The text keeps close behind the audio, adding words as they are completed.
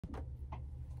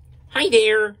Hi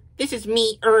there, this is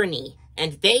me, Ernie,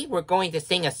 and today we're going to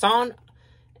sing a song,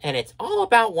 and it's all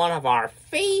about one of our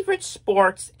favorite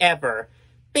sports ever,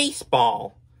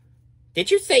 baseball.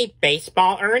 Did you say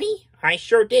baseball, Ernie? I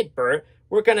sure did, Bert.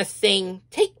 We're gonna sing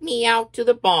Take Me Out to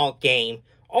the Ball Game.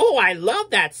 Oh, I love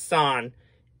that song.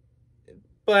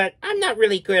 But I'm not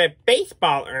really good at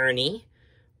baseball, Ernie.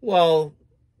 Well,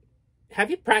 have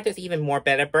you practiced even more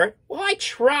better, Bert? Well, I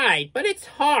tried, but it's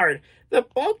hard. The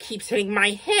ball keeps hitting my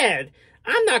head.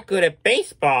 I'm not good at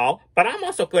baseball, but I'm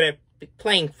also good at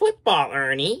playing football,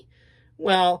 Ernie.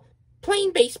 Well,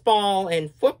 playing baseball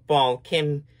and football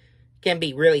can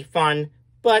be really fun,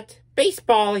 but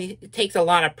baseball, it takes a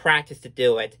lot of practice to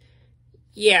do it.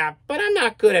 Yeah, but I'm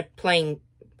not good at playing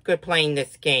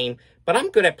this game, but I'm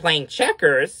good at playing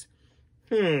checkers.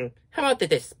 How about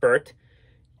this, Bert?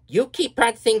 You keep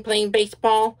practicing playing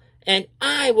baseball, and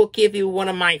I will give you one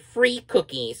of my free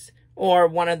cookies, or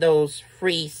one of those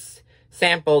free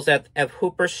samples at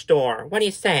Hooper's store. What do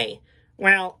you say?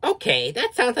 Well, okay,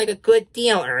 that sounds like a good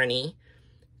deal, Ernie.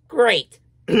 Great.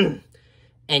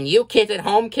 And you kids at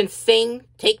home can sing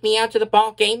Take Me Out to the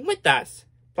Ball Game with us.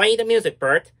 Play the music,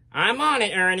 Bert. I'm on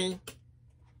it, Ernie.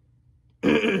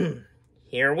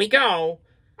 Here we go.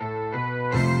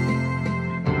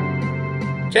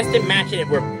 Just imagine if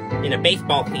we're in a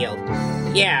baseball field.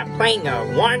 Yeah, playing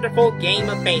a wonderful game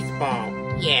of baseball.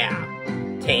 Yeah.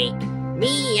 Take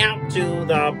me out to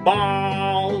the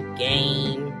ball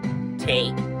game.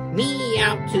 Take me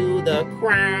out to the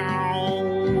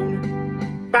crowd.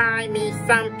 Buy me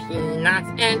some peanuts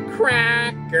and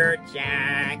Cracker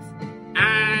Jacks.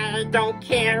 I don't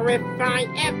care if I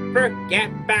ever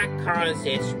get back, 'cause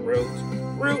it's root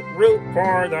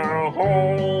for the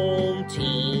home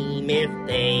team. If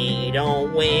they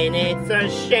don't win, it's a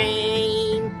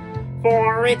shame.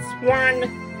 For it's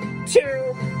 1,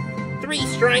 2, 3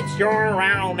 strikes, you're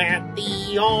out at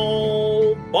the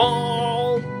old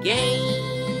ball game.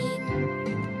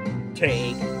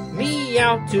 Take me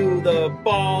out to the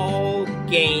ball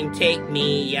game. Take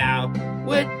me out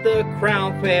with the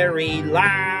crowd very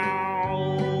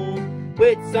loud.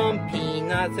 With some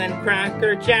peanuts and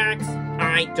Cracker Jacks.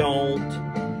 I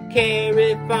don't care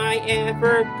if I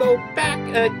ever go back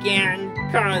again,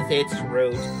 'cause it's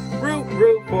root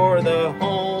for the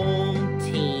home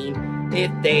team.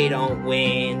 If they don't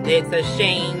win, it's a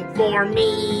shame for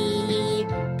me,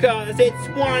 'cause it's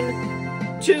 1,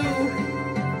 2,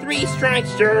 3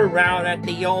 strikes, you're out at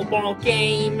the old ball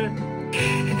game.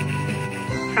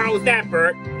 How's that,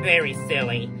 Bert? Very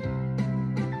silly.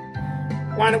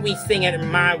 Why don't we sing it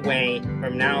my way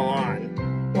from now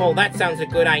on? Well, that sounds a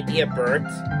good idea, Bert.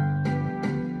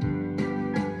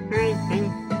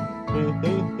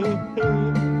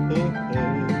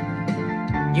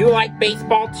 You like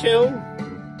baseball too?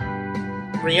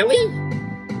 Really?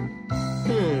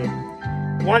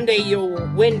 One day you'll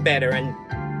win better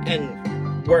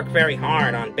and work very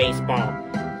hard on baseball.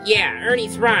 Yeah,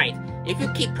 Ernie's right. If you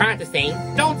keep practicing,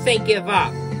 don't say give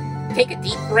up. Take a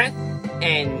deep breath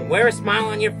and wear a smile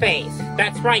on your face.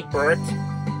 That's right, Bert.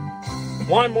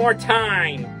 One more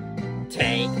time.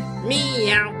 Take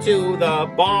me out to the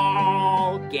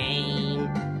ball game.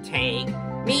 Take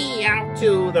me out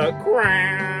to the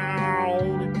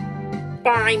crowd.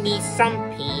 Buy me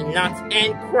some peanuts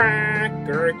and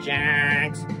Cracker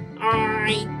Jacks.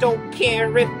 I don't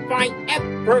care if I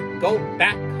ever go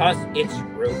back, 'cause it's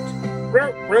root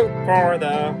for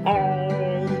the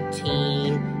home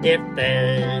team. If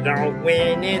they don't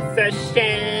win, it's a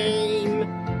shame.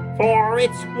 For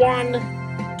it's 1,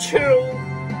 2,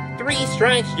 3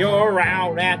 strikes, you're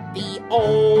out at the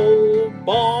old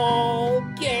ball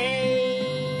game.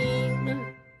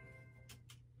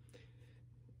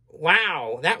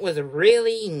 Wow, that was a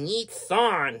really neat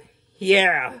song.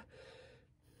 Yeah.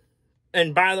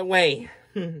 And by the way,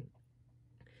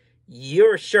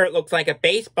 your shirt looks like a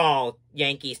baseball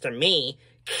Yankees to me.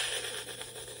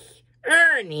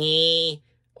 Ernie!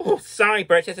 Oh, sorry,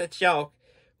 Bert, just a joke.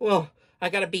 Well, I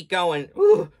gotta be going.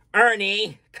 Ooh,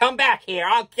 Ernie, come back here.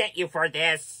 I'll get you for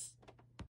this.